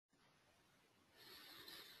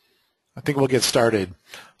I think we'll get started.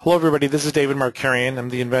 Hello, everybody. This is David Marcarian. I'm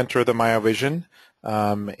the inventor of the MyoVision. What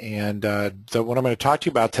I'm going to talk to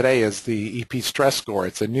you about today is the EP stress score.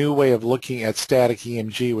 It's a new way of looking at static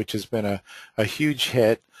EMG, which has been a huge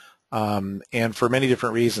hit, and for many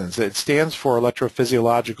different reasons. It stands for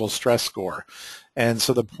electrophysiological stress score. And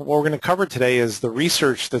so what we're going to cover today is the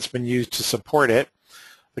research that's been used to support it,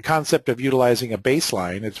 the concept of utilizing a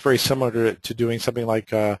baseline. It's very similar to doing something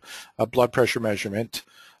like a blood pressure measurement.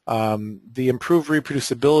 The improved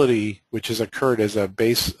reproducibility, which has occurred as a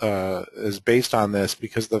base, is based on this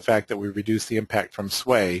because of the fact that we reduce the impact from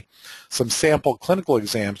sway. Some sample clinical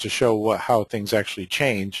exams to show how things actually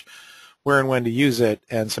change, where and when to use it,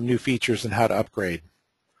 and some new features and how to upgrade.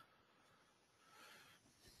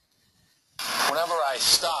 Whenever I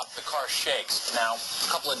stop, the car shakes. Now,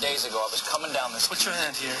 a couple of days ago, I was coming down this... What's your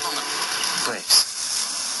hand here?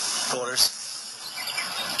 Brakes. Rotors.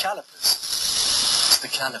 Calipers. It's the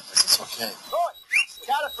calipers. It's okay. Roy!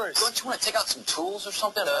 Calipers! Don't you want to take out some tools or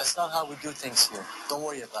something? That's not how we do things here. Don't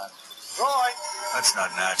worry about it. Roy! That's not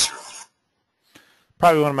natural.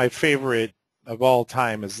 Probably one of my favorite of all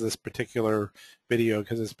time is this particular video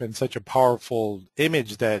because it's been such a powerful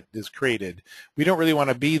image that is created. We don't really want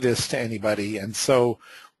to be this to anybody, and so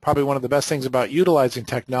probably one of the best things about utilizing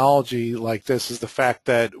technology like this is the fact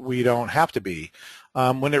that we don't have to be.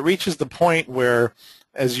 When it reaches the point where,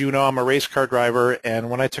 as you know, I'm a race car driver, and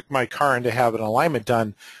when I took my car in to have an alignment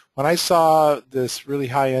done, when I saw this really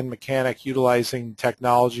high-end mechanic utilizing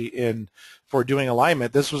technology for doing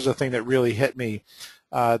alignment, this was the thing that really hit me,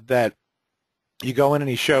 that you go in and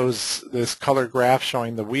he shows this color graph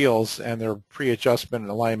showing the wheels and their pre-adjustment and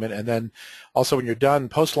alignment, and then also when you're done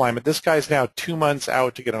post-alignment, this guy's now 2 months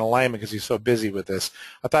out to get an alignment because he's so busy with this.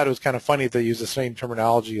 I thought it was kind of funny that they use the same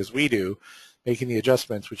terminology as we do, making the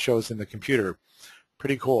adjustments, which shows in the computer.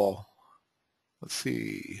 Pretty cool. Let's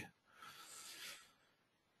see.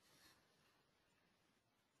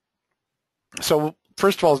 So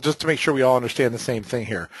first of all, just to make sure we all understand the same thing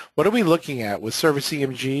here, what are we looking at with surface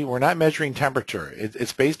EMG? We're not measuring temperature.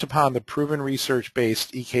 It's based upon the proven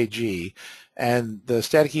research-based EKG, and the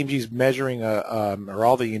static EMG is measuring, or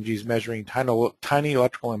all the EMG is measuring tiny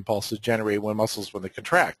electrical impulses generated when they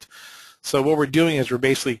contract. So what we're doing is we're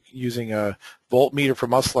basically using a voltmeter for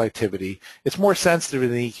muscle activity. It's more sensitive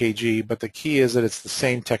than the EKG, but the key is that it's the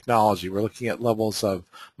same technology. We're looking at levels of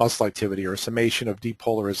muscle activity or a summation of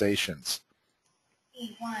depolarizations.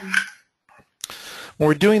 When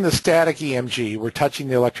we're doing the static EMG, we're touching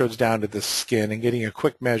the electrodes down to the skin and getting a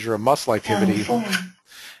quick measure of muscle activity.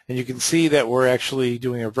 And you can see that we're actually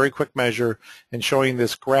doing a very quick measure and showing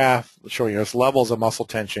this graph, showing us levels of muscle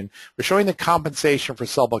tension. We're showing the compensation for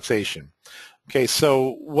cell luxation. Okay,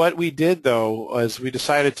 so what we did, though, is we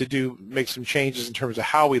decided to make some changes in terms of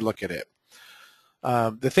how we look at it.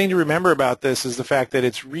 The thing to remember about this is the fact that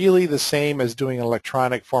it's really the same as doing an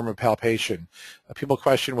electronic form of palpation. People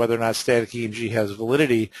question whether or not static EMG has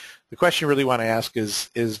validity. The question you really want to ask is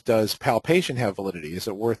does palpation have validity? Is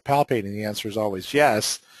it worth palpating? The answer is always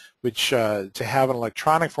yes, which to have an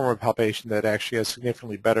electronic form of palpation that actually has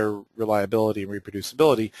significantly better reliability and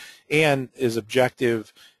reproducibility and is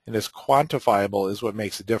objective and is quantifiable is what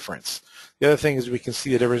makes a difference. The other thing is we can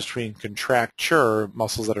see the difference between contracture,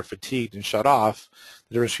 muscles that are fatigued and shut off,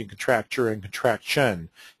 the difference between contracture and contraction.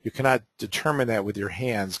 You cannot determine that with your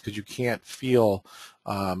hands because you can't feel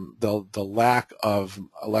the lack of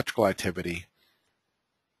electrical activity.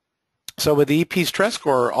 So with the EP stress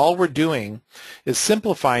score, all we're doing is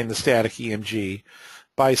simplifying the static EMG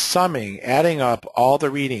by summing, adding up all the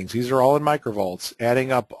readings. These are all in microvolts,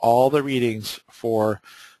 adding up all the readings for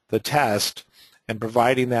the test and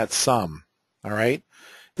providing that sum. All right?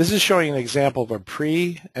 This is showing an example of a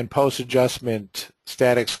pre- and post-adjustment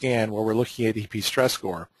static scan where we're looking at EP stress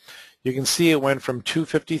score. You can see it went from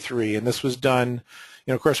 253, and this was done,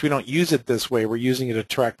 of course, we don't use it this way. We're using it to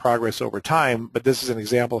track progress over time, but this is an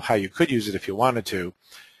example of how you could use it if you wanted to.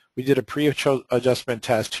 We did a pre-adjustment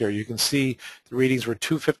test here. You can see the readings were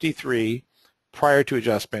 253 prior to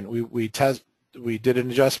adjustment. We did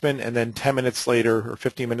an adjustment, and then 10 minutes later or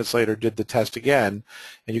 15 minutes later did the test again,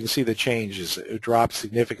 and you can see the changes. It dropped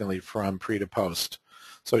significantly from pre to post.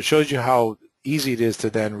 So it shows you how easy it is to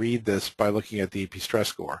then read this by looking at the EP stress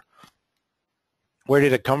score. Where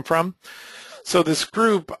did it come from? So this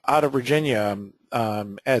group out of Virginia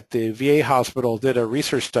at the VA hospital did a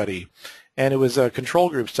research study, and it was a control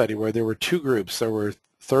group study where there were two groups. There were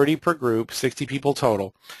 30 per group, 60 people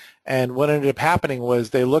total, and what ended up happening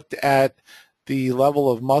was they looked at the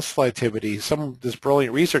level of muscle activity. This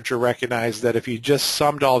brilliant researcher recognized that if you just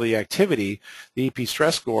summed all the activity, the EP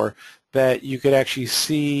stress score, that you could actually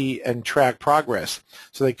see and track progress.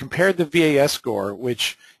 So they compared the VAS score,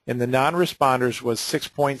 which in the non-responders was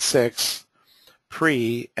 6.6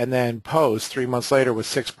 pre, and then post 3 months later was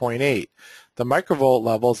 6.8. The microvolt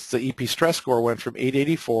levels, the EP stress score went from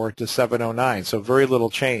 884 to 709, so very little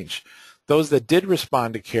change. Those that did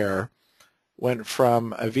respond to care went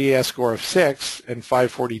from a VAS score of 6 and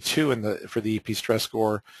 542 for the EP stress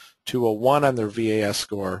score to a 1 on their VAS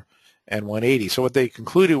score and 180. So what they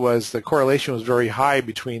concluded was the correlation was very high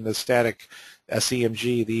between the static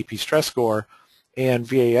SEMG, the EP stress score, and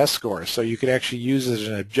VAS score. So you could actually use it as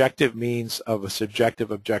an objective means of a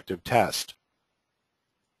subjective objective test.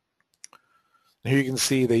 Here you can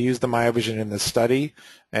see they used the MyoVision in this study,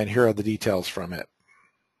 and here are the details from it.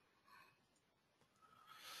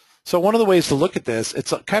 So one of the ways to look at this,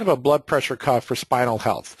 it's kind of a blood pressure cuff for spinal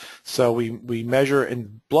health. So we measure,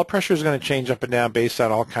 and blood pressure is going to change up and down based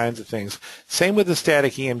on all kinds of things. Same with the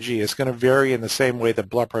static EMG. It's going to vary in the same way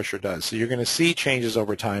that blood pressure does. So you're going to see changes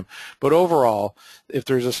over time. But overall, if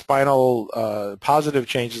there's a spinal, positive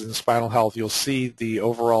changes in spinal health, you'll see the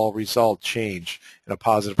overall result change in a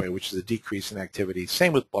positive way, which is a decrease in activity.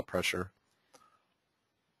 Same with blood pressure.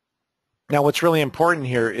 Now, what's really important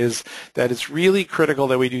here is that it's really critical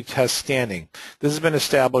that we do test standing. This has been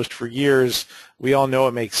established for years. We all know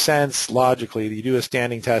it makes sense logically. You do a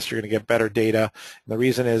standing test, you're going to get better data. And the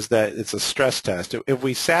reason is that it's a stress test. If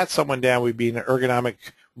we sat someone down, we'd be doing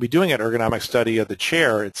an ergonomic study of the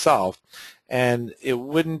chair itself. And it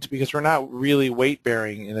wouldn't, because we're not really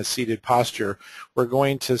weight-bearing in a seated posture, we're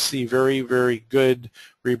going to see very, very good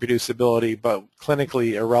reproducibility, but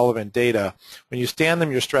clinically irrelevant data. When you stand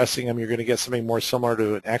them, you're stressing them, you're going to get something more similar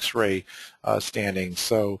to an X-ray standing.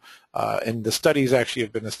 So, and the studies actually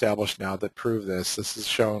have been established now that prove this. This has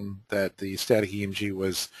shown that the static EMG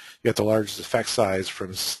you get the largest effect size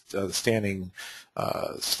from standing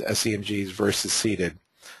SEMGs versus seated.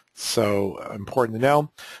 So important to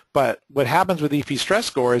know. But what happens with EP stress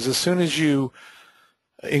score is as soon as you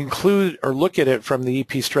include or look at it from the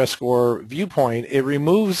EP stress score viewpoint, it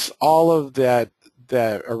removes all of that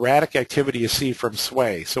erratic activity you see from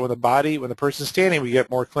sway. So when the person's standing, we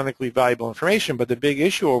get more clinically valuable information. But the big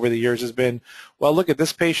issue over the years has been, well, look at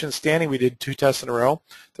this patient standing. We did 2 tests in a row.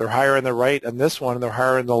 They're higher on the right on this one, and they're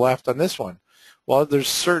higher on the left on this one. Well, there's a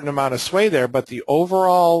certain amount of sway there, but the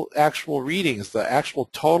overall actual readings, the actual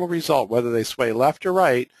total result, whether they sway left or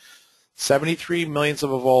right, 73 millionths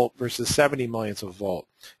of a volt versus 70 millionths of a volt.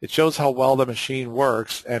 It shows how well the machine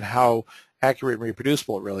works and how accurate and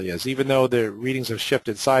reproducible it really is. Even though the readings have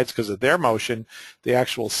shifted sides because of their motion, the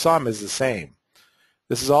actual sum is the same.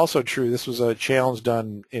 This is also true. This was a challenge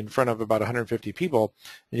done in front of about 150 people,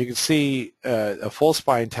 and you can see a full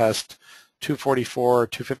spine test, 244,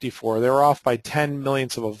 254. They were off by 10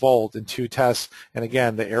 millionths of a volt in 2 tests, and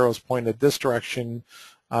again, the arrows pointed this direction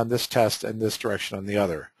on this test and this direction on the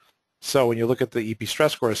other. So when you look at the EP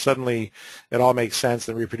stress score, suddenly it all makes sense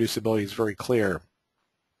and reproducibility is very clear.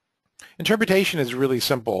 Interpretation is really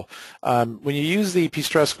simple. When you use the EP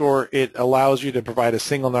stress score, it allows you to provide a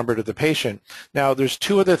single number to the patient. Now, there's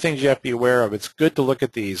 2 other things you have to be aware of. It's good to look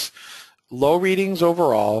at these. Low readings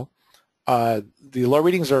overall. The low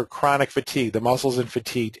readings are chronic fatigue. The muscle's in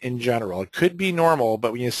fatigue in general. It could be normal,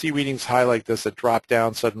 but when you see readings high like this that drop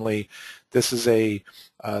down suddenly, this is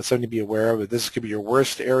something to be aware of. This could be your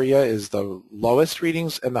worst area is the lowest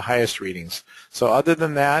readings and the highest readings. So other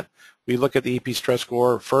than that, we look at the EP stress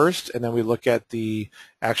score first, and then we look at the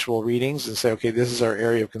actual readings and say, okay, this is our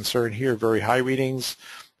area of concern here, very high readings.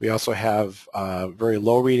 We also have very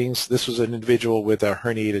low readings. This was an individual with a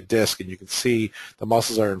herniated disc, and you can see the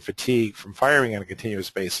muscles are in fatigue from firing on a continuous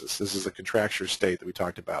basis. This is a contracture state that we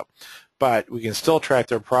talked about. But we can still track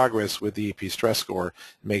their progress with the EP stress score.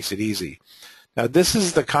 It makes it easy. Now, this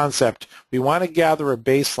is the concept. We want to gather a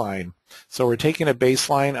baseline. So we're taking a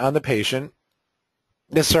baseline on the patient.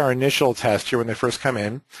 This is our initial test here when they first come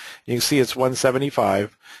in. You can see it's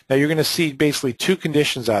 175. Now you're going to see basically 2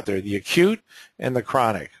 conditions out there, the acute and the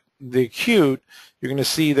chronic. The acute, you're going to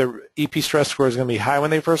see the EP stress score is going to be high when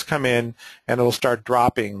they first come in, and it will start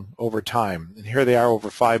dropping over time. And here they are over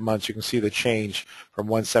 5 months. You can see the change from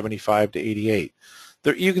 175 to 88.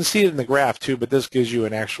 You can see it in the graph too, but this gives you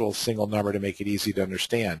an actual single number to make it easy to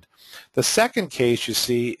understand. The second case you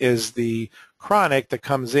see is the chronic that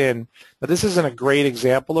comes in. Now this isn't a great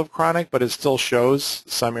example of chronic, but it still shows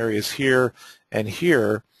some areas here and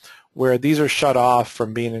here where these are shut off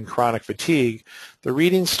from being in chronic fatigue. The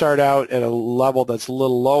readings start out at a level that's a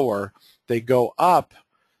little lower. They go up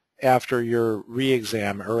after your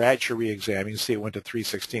re-exam or at your re-exam. You can see it went to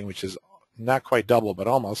 316, which is not quite double, but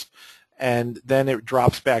almost. and then it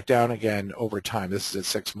drops back down again over time. This is at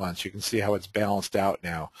 6 months. You can see how it's balanced out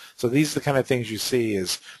now. So these are the kind of things you see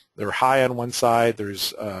is they're high on one side,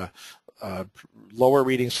 there's lower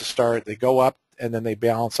readings to start, they go up, and then they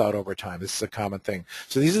balance out over time. This is a common thing.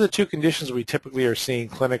 So these are the two conditions we typically are seeing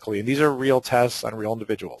clinically, and these are real tests on real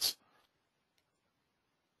individuals.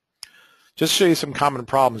 Just to show you some common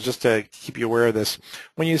problems, just to keep you aware of this.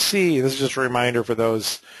 When you see, this is just a reminder for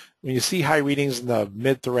those, when you see high readings in the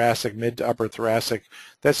mid-thoracic, mid to upper thoracic,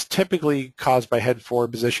 that's typically caused by head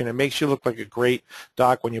forward position. It makes you look like a great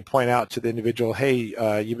doc when you point out to the individual, hey,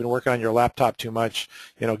 you've been working on your laptop too much,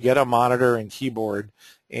 get a monitor and keyboard.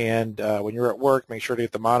 And when you're at work, make sure to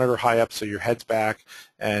get the monitor high up so your head's back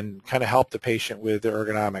and kind of help the patient with their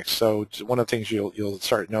ergonomics. So one of the things you'll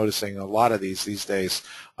start noticing a lot of these days,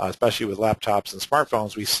 especially with laptops and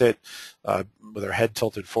smartphones, we sit with our head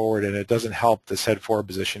tilted forward, and it doesn't help this head forward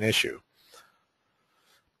position issue.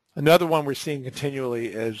 Another one we're seeing continually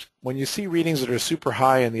is when you see readings that are super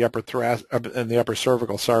high in the upper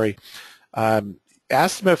cervical,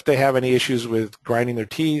 ask them if they have any issues with grinding their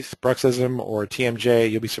teeth, bruxism, or TMJ.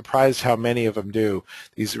 You'll be surprised how many of them do.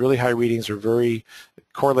 These really high readings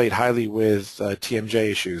correlate highly with TMJ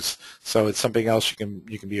issues. So it's something else you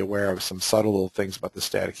can be aware of, some subtle little things about the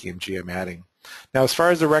static EMG I'm adding. Now, as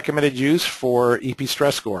far as the recommended use for EP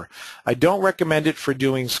stress score, I don't recommend it for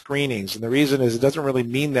doing screenings, and the reason is it doesn't really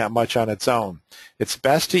mean that much on its own. It's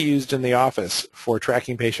best to use in the office for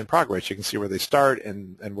tracking patient progress. You can see where they start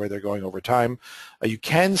and where they're going over time. You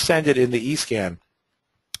can send it in the eScan.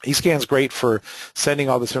 eScan is great for sending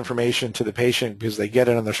all this information to the patient because they get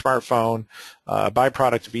it on their smartphone. A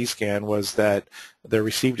byproduct of eScan was that they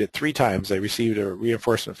received it 3 times. They received a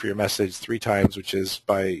reinforcement for your message 3 times, which is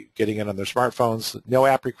by getting it on their smartphones. No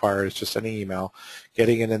app required. It's just sending email,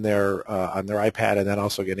 getting it in their on their iPad, and then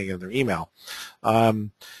also getting it in their email.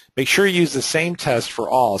 Make sure you use the same test for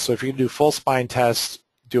all. So if you can do full spine tests,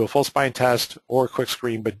 do a full spine test or a quick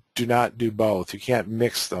screen, but do not do both. You can't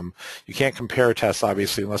mix them. You can't compare tests,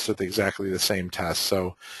 obviously, unless they're exactly the same test.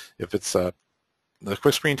 So if it's the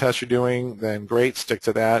quick screen test you're doing, then great, stick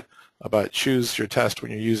to that. But choose your test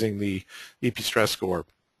when you're using the EP stress score.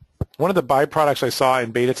 One of the byproducts I saw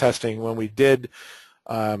in beta testing when we did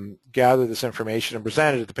gather this information and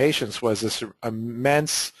present it to the patients was this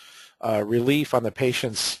immense relief on the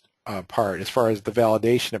patient's part as far as the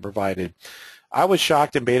validation it provided. I was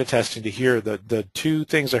shocked in beta testing to hear that the 2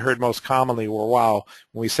 things I heard most commonly were, wow,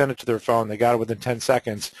 when we sent it to their phone, they got it within 10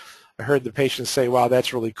 seconds. I heard the patients say, wow,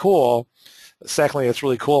 that's really cool. Secondly, it's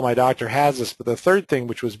really cool, my doctor has this. But the third thing,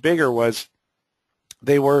 which was bigger, was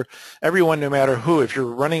everyone, no matter who, if you're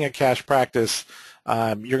running a cash practice,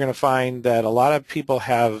 you're going to find that a lot of people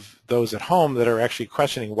have those at home that are actually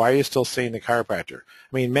questioning, why are you still seeing the chiropractor?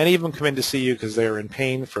 I mean, many of them come in to see you because they're in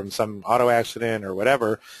pain from some auto accident or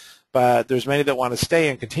whatever, but there's many that want to stay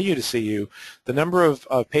and continue to see you. The number of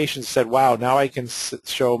patients said, wow, now I can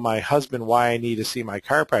show my husband why I need to see my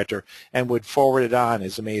chiropractor, and would forward it on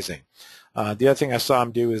is amazing. The other thing I saw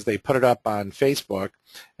them do is they put it up on Facebook,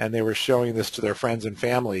 and they were showing this to their friends and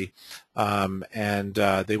family, and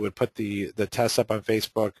they would put the tests up on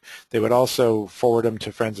Facebook. They would also forward them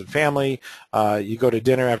to friends and family. You go to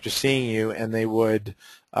dinner after seeing you, and they would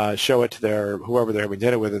show it to whoever they're having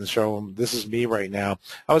dinner with and show them, this is me right now.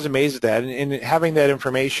 I was amazed at that. And having that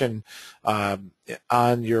information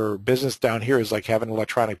on your business down here is like having an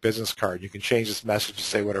electronic business card. You can change this message to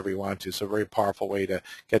say whatever you want to. So a very powerful way to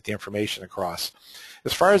get the information across.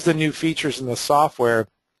 As far as the new features in the software,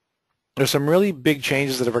 there's some really big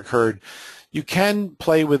changes that have occurred. You can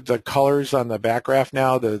play with the colors on the back graph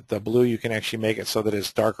now. The blue, you can actually make it so that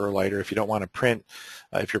it's darker or lighter. If you don't want to print,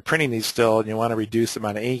 if you're printing these still and you want to reduce the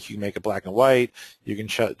amount of ink, you can make it black and white. You can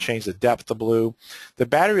change the depth to blue. The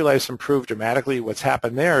battery life's improved dramatically. What's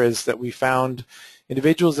happened there is that we found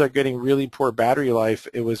individuals that are getting really poor battery life,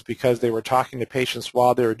 it was because they were talking to patients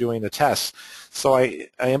while they were doing the tests. So I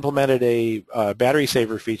implemented a battery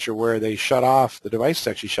saver feature where they shut off, the device is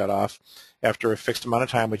actually shut off after a fixed amount of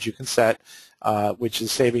time, which you can set, which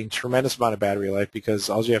is saving tremendous amount of battery life because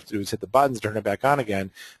all you have to do is hit the buttons, turn it back on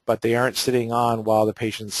again, but they aren't sitting on while the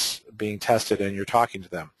patient's being tested and you're talking to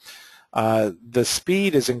them. The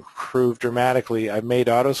speed has improved dramatically. I've made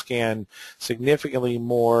AutoScan significantly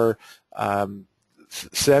more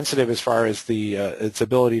sensitive as far as its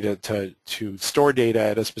ability to store data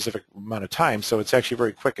at a specific amount of time. So it's actually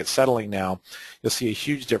very quick at settling now. You'll see a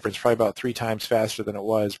huge difference, probably about 3 times faster than it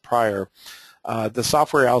was prior. The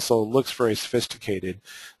software also looks very sophisticated.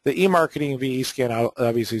 The e-marketing VE scan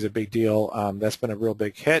obviously is a big deal. That's been a real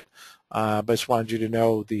big hit. But I just wanted you to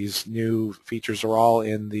know these new features are all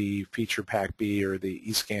in the feature pack B, or the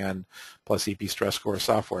eScan plus EP stress score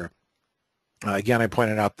software. Again, I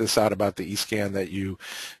pointed out about the eScan, that you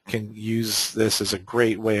can use this as a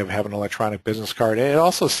great way of having an electronic business card. And it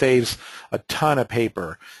also saves a ton of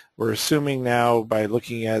paper. We're assuming now, by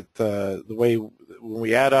looking at the way when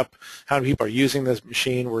we add up how many people are using this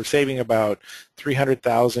machine, we're saving about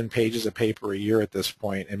 300,000 pages of paper a year at this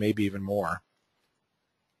point, and maybe even more.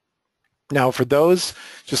 Now, for those,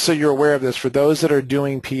 just so you're aware of this, for those that are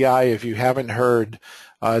doing PI, if you haven't heard,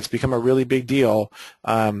 it's become a really big deal.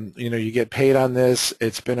 You get paid on this.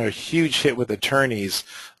 It's been a huge hit with attorneys.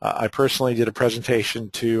 I personally did a presentation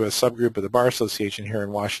to a subgroup of the Bar Association here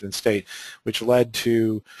in Washington State, which led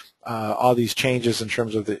to all these changes in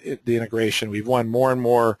terms of the integration. We've won more and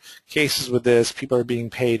more cases with this. People are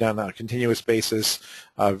being paid on a continuous basis.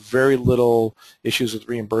 Very little issues with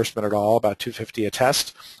reimbursement at all, about $250 a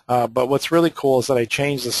test. But what's really cool is that I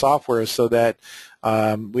changed the software so that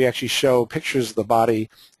we actually show pictures of the body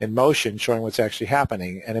in motion, showing what's actually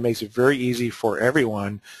happening, and it makes it very easy for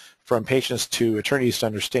everyone, from patients to attorneys, to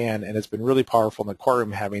understand, and it's been really powerful in the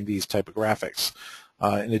courtroom having these type of graphics.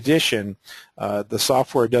 In addition, the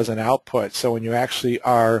software does an output, so when you actually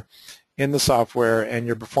are in the software and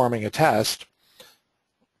you're performing a test,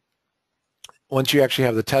 once you actually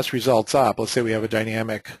have the test results up, let's say we have a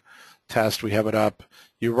dynamic test, we have it up,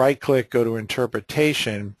 you right-click, go to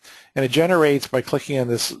interpretation, and it generates, by clicking on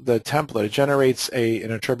the template, it generates an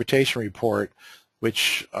interpretation report,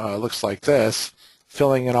 which looks like this,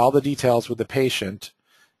 filling in all the details with the patient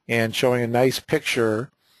and showing a nice picture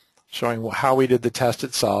showing how we did the test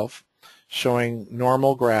itself, showing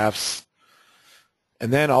normal graphs,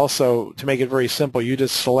 and then also, to make it very simple, you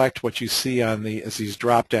just select what you see on as these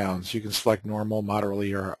drop-downs. You can select normal,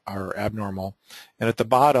 moderately, or abnormal. And at the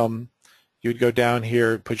bottom, you'd go down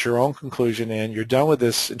here, put your own conclusion in. You're done with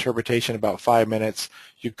this interpretation in about 5 minutes.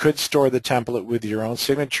 You could store the template with your own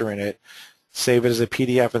signature in it, save it as a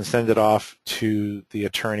PDF, and send it off to the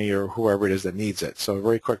attorney or whoever it is that needs it. So a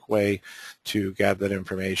very quick way to gather that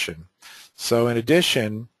information. So in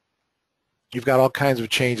addition, you've got all kinds of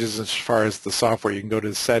changes as far as the software. You can go to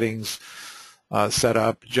the settings,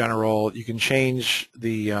 setup, general. You can change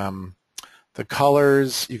the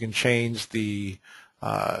colors. You can change the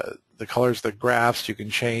colors of the graphs. You can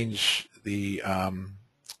change the hold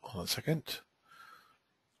on a second.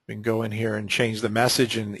 We can go in here and change the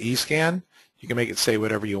message in eScan. You can make it say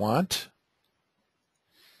whatever you want.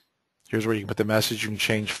 Here's where you can put the message. You can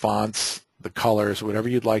change fonts, the colors, whatever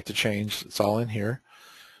you'd like to change. It's all in here.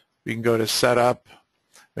 We can go to Setup.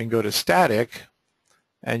 We can go to Static,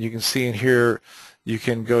 and you can see in here you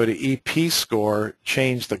can go to EP score,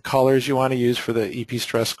 change the colors you want to use for the EP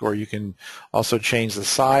stress score. You can also change the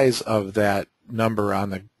size of that number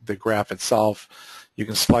on the graph itself. You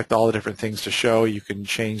can select all the different things to show. You can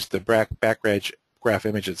change the background graph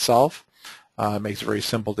image itself. It makes it very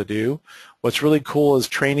simple to do. What's really cool is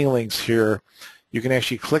training links here. You can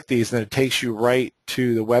actually click these, and it takes you right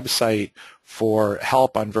to the website for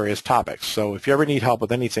help on various topics. So if you ever need help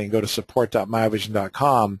with anything, go to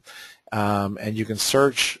support.myovision.com, and you can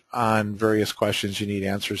search on various questions you need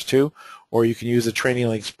answers to, or you can use the training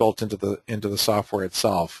links built into the software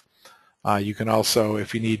itself. You can also,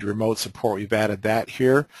 if you need remote support, we've added that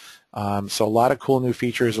here. So a lot of cool new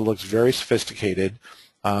features. It looks very sophisticated.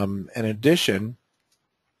 In addition,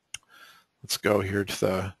 let's go here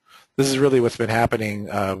to this is really what's been happening.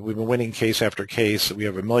 We've been winning case after case. We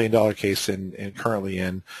have a $1 million case currently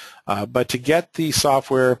in. But to get the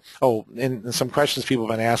software, and some questions people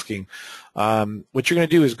have been asking, what you're going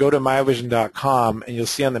to do is go to myovision.com, and you'll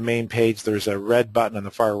see on the main page there's a red button on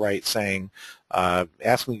the far right saying,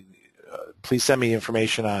 ask me, please send me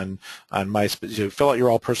information on my, fill out your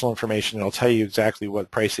all personal information, and I'll tell you exactly what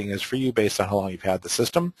pricing is for you based on how long you've had the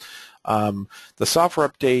system. The software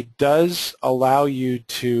update does allow you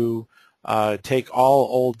to take all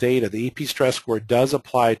old data. The EP stress score does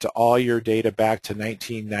apply to all your data back to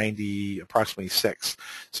 1990, approximately 6.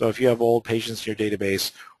 So if you have old patients in your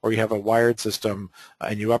database, or you have a wired system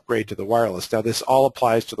and you upgrade to the wireless. Now this all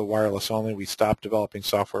applies to the wireless only. We stopped developing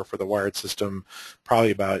software for the wired system probably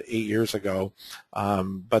about 8 years ago.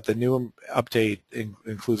 But the new update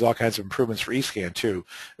includes all kinds of improvements for eScan too.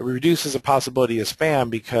 It reduces the possibility of spam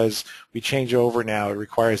because we change over now. It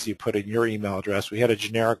requires you put in your email address. We had a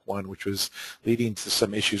generic one which was leading to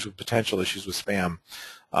some issues with potential issues with spam.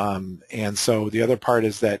 And so the other part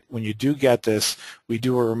is that when you do get this, we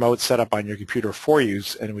do a remote setup on your computer for you,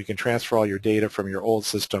 and we can transfer all your data from your old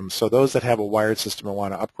system. So those that have a wired system and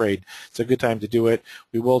want to upgrade, it's a good time to do it.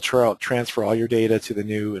 We will transfer all your data to the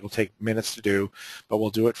new. It'll take minutes to do, but we'll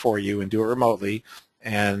do it for you and do it remotely.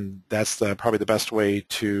 And that's probably the best way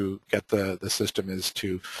to get the system, is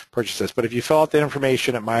to purchase this. But if you fill out the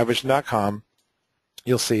information at myovision.com,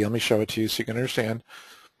 you'll see. Let me show it to you so you can understand.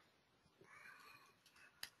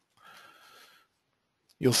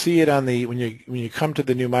 You'll see it on the when you come to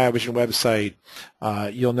the new MyoVision website.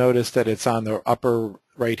 You'll notice that it's on the upper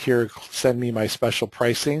right here. Send me my special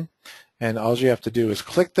pricing, and all you have to do is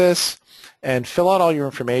click this and fill out all your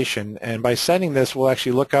information. And by sending this, we'll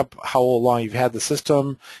actually look up how long you've had the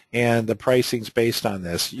system and the pricing's based on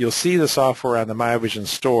this. You'll see the software on the MyoVision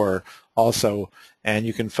store also, and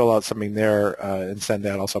you can fill out something there and send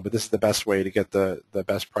that also. But this is the best way to get the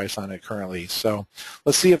best price on it currently. So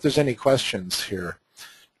let's see if there's any questions here.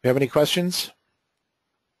 Do you have any questions?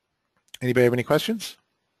 Anybody have any questions?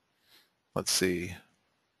 Let's see.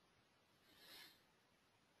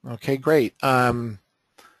 Okay, great.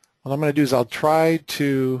 What I'm going to do is I'll try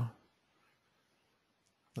to,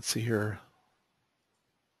 let's see here.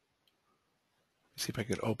 See if I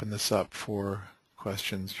could open this up for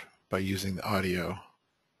questions by using the audio.